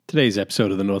Today's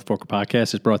episode of the North Forker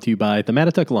Podcast is brought to you by the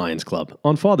Mattituck Lions Club.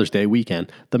 On Father's Day weekend,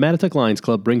 the Mattituck Lions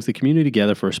Club brings the community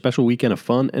together for a special weekend of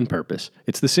fun and purpose.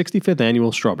 It's the 65th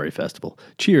Annual Strawberry Festival.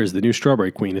 Cheers, the new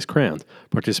Strawberry Queen is crowned.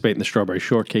 Participate in the Strawberry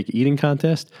Shortcake Eating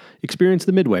Contest, experience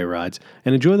the Midway Rides,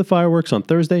 and enjoy the fireworks on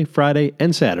Thursday, Friday,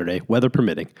 and Saturday, weather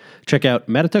permitting. Check out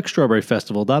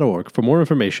mattituckstrawberryfestival.org for more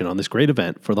information on this great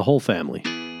event for the whole family.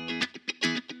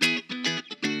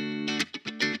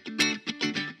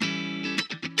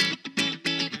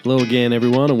 Hello again,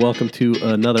 everyone, and welcome to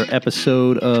another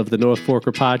episode of the North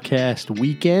Forker Podcast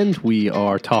Weekend. We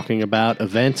are talking about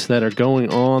events that are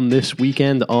going on this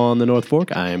weekend on the North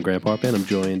Fork. I am Grant Parpan. I'm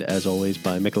joined, as always,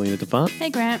 by Michelina DeFont.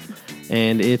 Hey, Grant.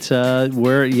 And it's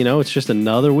it's just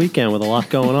another weekend with a lot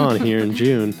going on here in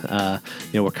June.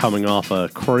 We're coming off a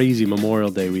crazy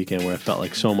Memorial Day weekend where I felt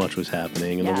like so much was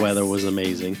happening, and the weather was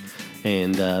amazing.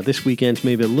 And this weekend's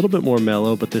maybe a little bit more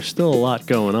mellow, but there's still a lot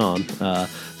going on,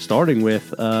 starting with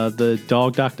the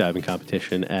dog dock diving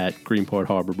competition at Greenport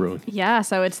Harbor Brewing. Yeah,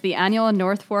 so it's the annual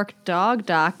North Fork Dog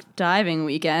Dock Diving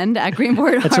Weekend at Greenport Harbor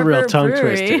Brewery. That's a real tongue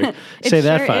twister. Say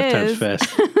that 5 times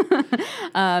fast.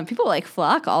 People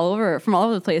from all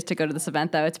over the place to go to this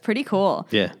event, though. It's pretty cool.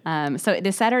 Yeah. So it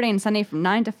is Saturday and Sunday from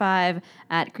 9 to 5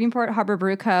 at Greenport Harbor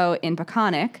Brew Co. in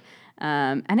Peconic.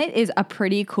 And it is a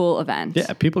pretty cool event.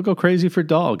 Yeah, people go crazy for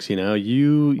dogs. You know,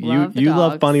 you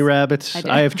love bunny rabbits.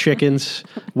 I have chickens.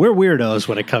 We're weirdos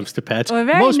when it comes to pets.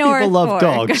 Most people love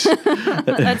dogs.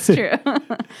 That's true.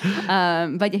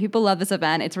 But yeah, people love this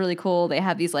event. It's really cool. They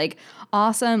have these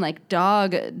awesome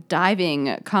dog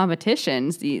diving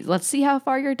competitions. Let's see how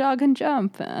far your dog can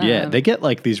jump. Yeah, they get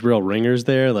these real ringers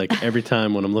there. Every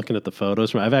time when I'm looking at the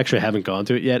photos, I haven't gone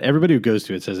to it yet. Everybody who goes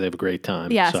to it says they have a great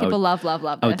time. Yeah, so people love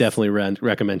this. I would definitely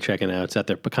recommend checking it out. It's at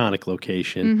their Peconic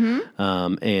location.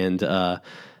 Mm-hmm.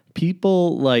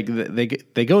 People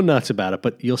they go nuts about it,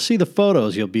 but you'll see the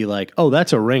photos. You'll be like, "Oh,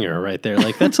 that's a ringer right there."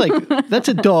 That's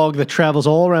a dog that travels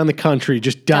all around the country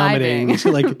just dominating. That is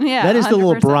 100%. The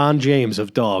little LeBron James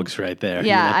of dogs right there.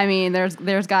 Yeah, you know? I mean,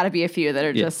 there's got to be a few that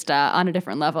are just on a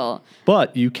different level.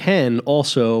 But you can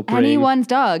also bring anyone's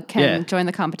dog can join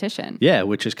the competition. Yeah,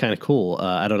 which is kind of cool.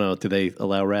 I don't know. Do they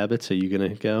allow rabbits? Are you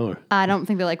gonna go? Or? I don't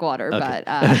think they like water, okay.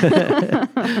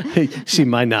 But see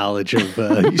my knowledge of.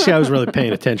 You see, I was really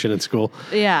paying attention in school.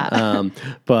 Yeah.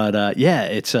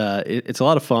 It's a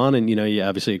lot of fun, and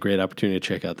obviously a great opportunity to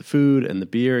check out the food and the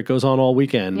beer. It goes on all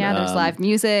weekend. Yeah, there's live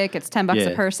music. It's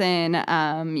 $10 a person.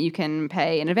 You can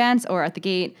pay in advance or at the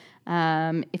gate.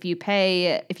 If you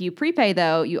prepay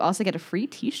though, you also get a free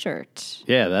T-shirt.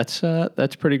 Yeah, that's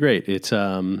pretty great. It's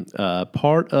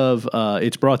part of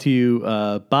it's brought to you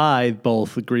by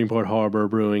both Greenport Harbor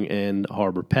Brewing and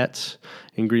Harbor Pets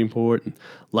in Greenport.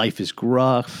 Life is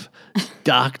Gruff,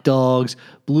 Dock Dogs,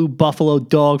 Blue Buffalo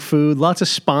Dog Food. Lots of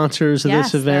sponsors of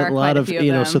this event. A lot of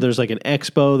so there's an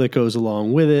expo that goes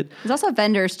along with it. There's also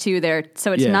vendors too there,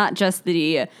 so it's not just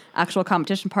the actual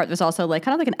competition part. There's also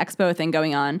kind of an expo thing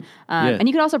going on, and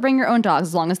you can also bring your own dogs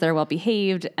as long as they're well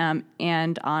behaved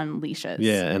and on leashes.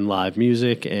 Yeah, and live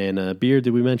music and beer.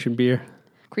 Did we mention beer?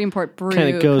 Greenport Brew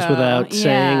kind of goes without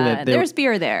saying that there's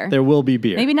beer there. There will be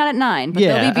beer. Maybe not at 9, but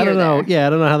there'll be beer I don't know. there. Yeah, I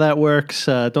don't know how that works.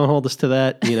 Don't hold us to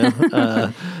that,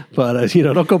 But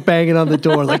don't go banging on the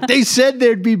door like they said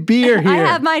there'd be beer here. I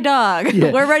have my dog.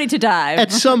 Yeah. We're ready to dive.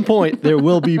 At some point, there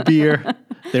will be beer.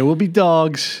 There will be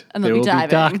dogs. And there will be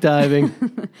dock diving.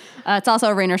 It's also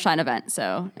a rain or shine event,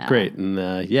 so great. And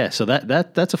so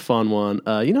that's a fun one.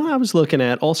 I was looking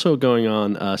at also going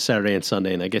on Saturday and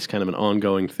Sunday, and I guess kind of an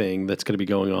ongoing thing that's going to be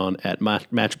going on at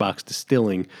Matchbox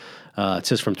Distilling. It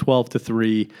says from 12 to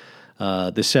 3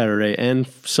 this Saturday and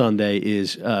Sunday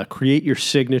is create your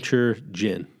signature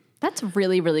gin. That's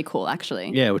really, really cool,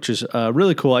 actually. Yeah, which is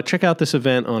really cool. I check out this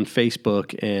event on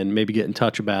Facebook and maybe get in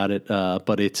touch about it.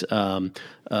 But it's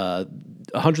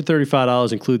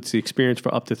 $135 includes the experience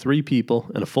for up to 3 people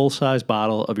and a full-size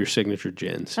bottle of your signature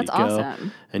gin. So that's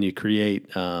awesome. And you create...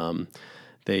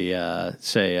 They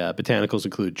say botanicals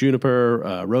include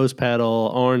juniper, rose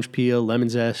petal, orange peel, lemon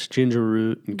zest, ginger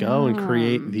root, and go and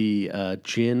create the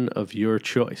gin of your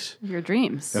choice. Of your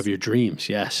dreams. Of your dreams,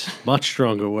 yes. Much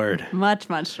stronger word. Much,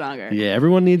 much stronger. Yeah,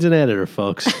 everyone needs an editor,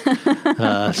 folks.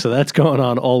 So that's going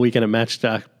on all weekend at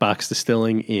Matchbox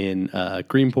Distilling in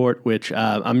Greenport, which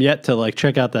I'm yet to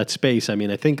check out that space. I mean,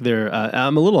 I think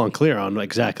I'm a little unclear on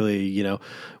exactly,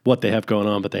 what they have going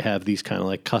on, but they have these kind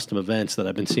of custom events that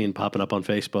I've been seeing popping up on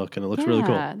Facebook, and it looks really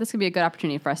cool. This could be a good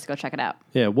opportunity for us to go check it out.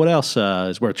 Yeah, what else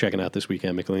is worth checking out this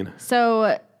weekend, Michelina?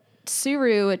 So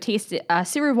Suru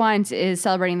Wines is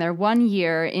celebrating their 1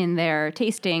 year in their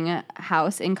tasting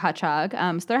house in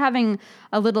Cutchogue. So they're having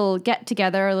a little get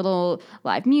together, a little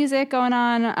live music going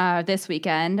on this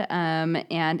weekend,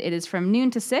 and it is from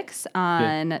noon to 6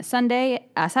 on Saturday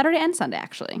and Sunday,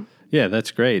 actually. Yeah,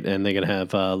 that's great. And they're going to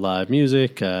have live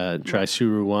music, try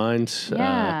Suru Wines.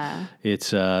 Yeah. It's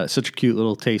such a cute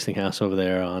little tasting house over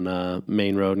there on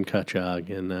Main Road in Cutchogue,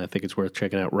 and I think it's worth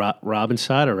checking out. Robin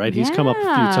Sider, right? He's come up a few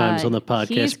times on the podcast.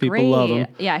 He's People great. love him.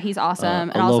 Yeah, he's awesome.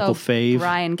 A and also local fave.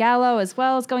 Brian Gallo as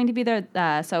well is going to be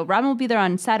there. So Robin will be there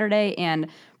on Saturday, and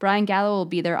Brian Gallo will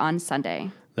be there on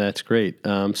Sunday. That's great.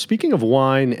 Speaking of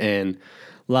wine and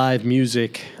live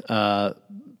music,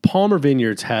 Palmer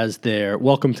Vineyards has their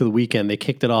Welcome to the Weekend. They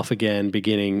kicked it off again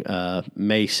beginning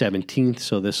May 17th,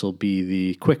 so this will be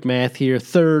the quick math here,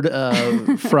 third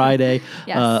Friday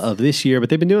Yes. Of this year. But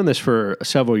they've been doing this for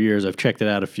several years. I've checked it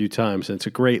out a few times, and it's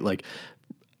a great,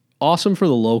 awesome for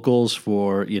the locals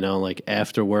for,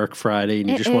 after work Friday,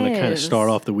 and you just want to kind of start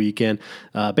off the weekend.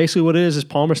 Basically what it is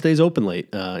Palmer stays open late.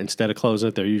 Instead of closing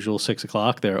at their usual 6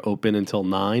 o'clock, they're open until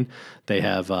 9. They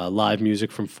have live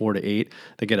music from 4 to 8.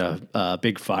 They get a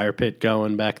big fire pit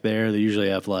going back there. They usually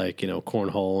have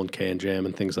cornhole and can jam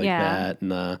and things like that.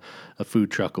 And a food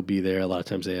truck will be there. A lot of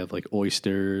times they have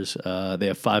oysters. They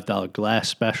have $5 glass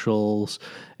specials,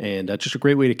 and just a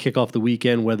great way to kick off the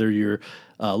weekend, whether you're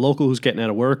local who's getting out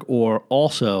of work, or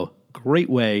also great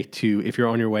way to, if you're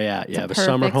on your way out, you have a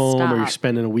summer home or you're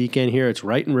spending a weekend here. It's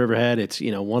right in Riverhead. It's,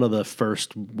 one of the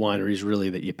first wineries really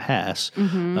that you pass.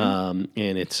 And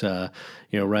it's,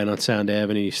 right on Sound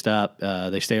Avenue. You stop,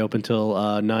 they stay open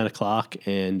till 9 o'clock,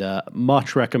 and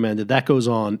much recommended. That goes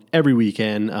on every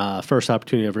weekend. First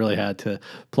opportunity I've really had to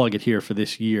plug it here for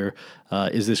this year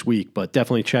is this week, but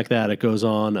definitely check that. It goes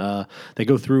on, they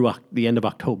go through the end of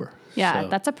October. Yeah,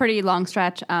 that's a pretty long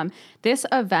stretch. This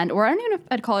event, or I don't even know if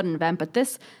I'd call it an event, but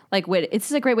this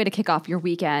it's a great way to kick off your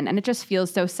weekend, and it just feels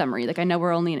so summery. I know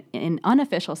we're only in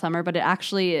unofficial summer, but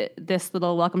this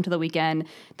little welcome to the weekend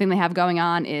thing they have going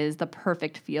on is the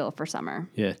perfect feel for summer.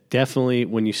 Yeah, definitely.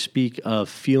 When you speak of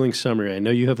feeling summery, I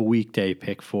know you have a weekday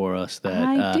pick for us that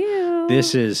I do.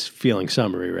 This is feeling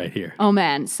summery right here. Oh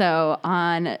man! So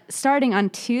starting on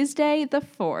Tuesday the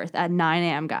 4th at 9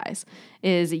 a.m., guys,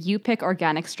 is You Pick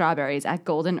Organic Strawberries at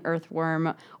Golden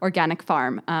Earthworm Organic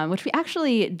Farm, which we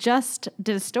actually just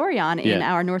did a story on in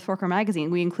our North Forker magazine.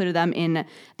 We included them in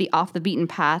the Off the Beaten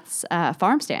Paths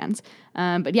farm stands.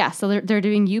 So they're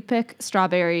doing You Pick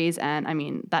Strawberries, and I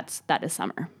mean that is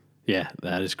summer. Yeah,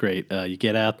 that is great. You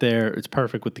get out there. It's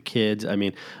perfect with the kids. I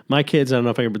mean, my kids, I don't know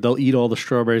if I can, but they'll eat all the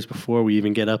strawberries before we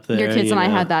even get up there. Your kids and I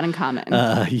had that in common.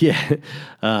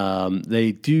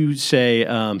 They do say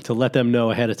to let them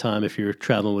know ahead of time if you're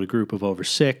traveling with a group of over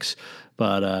 6.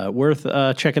 But worth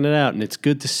checking it out. And it's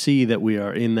good to see that we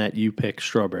are in that You Pick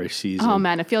strawberry season. Oh,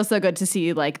 man. It feels so good to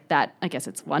see that. I guess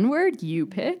it's one word, You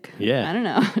Pick. Yeah. I don't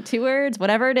know. 2 words,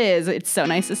 whatever it is. It's so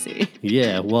nice to see.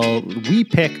 Yeah. Well, we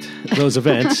picked those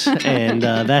events, and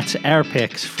that's our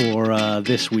picks for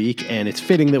this week. And it's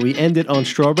fitting that we end it on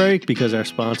strawberry because our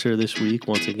sponsor this week,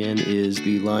 once again, is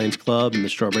the Lions Club, and the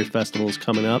Strawberry Festival is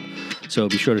coming up. So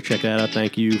be sure to check that out.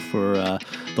 Thank you for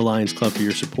the Lions Club for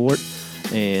your support.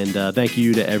 And thank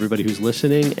you to everybody who's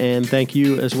listening. And thank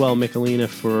you as well, Michelina,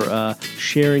 for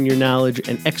sharing your knowledge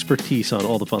and expertise on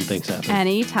all the fun things happening.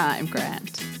 Anytime,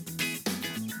 Grant.